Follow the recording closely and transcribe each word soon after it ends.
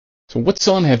So what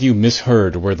song have you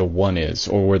misheard where the one is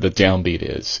or where the downbeat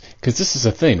is? Because this is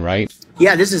a thing, right?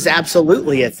 Yeah, this is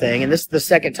absolutely a thing, and this is the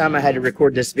second time I had to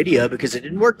record this video because it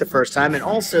didn't work the first time, and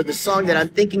also the song that I'm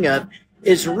thinking of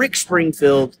is Rick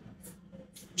Springfield,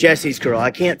 Jessie's Girl. I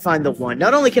can't find the one.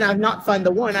 Not only can I not find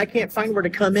the one, I can't find where to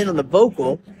come in on the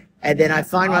vocal, and then I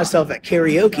find myself at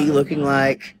karaoke looking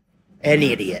like an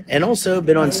idiot. And also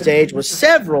been on stage with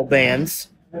several bands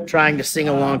trying to sing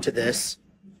along to this.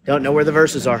 Don't know where the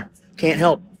verses are. Can't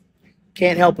help.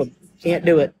 Can't help them. Can't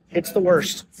do it. It's the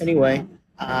worst. Anyway,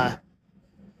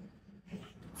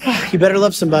 you better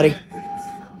love somebody.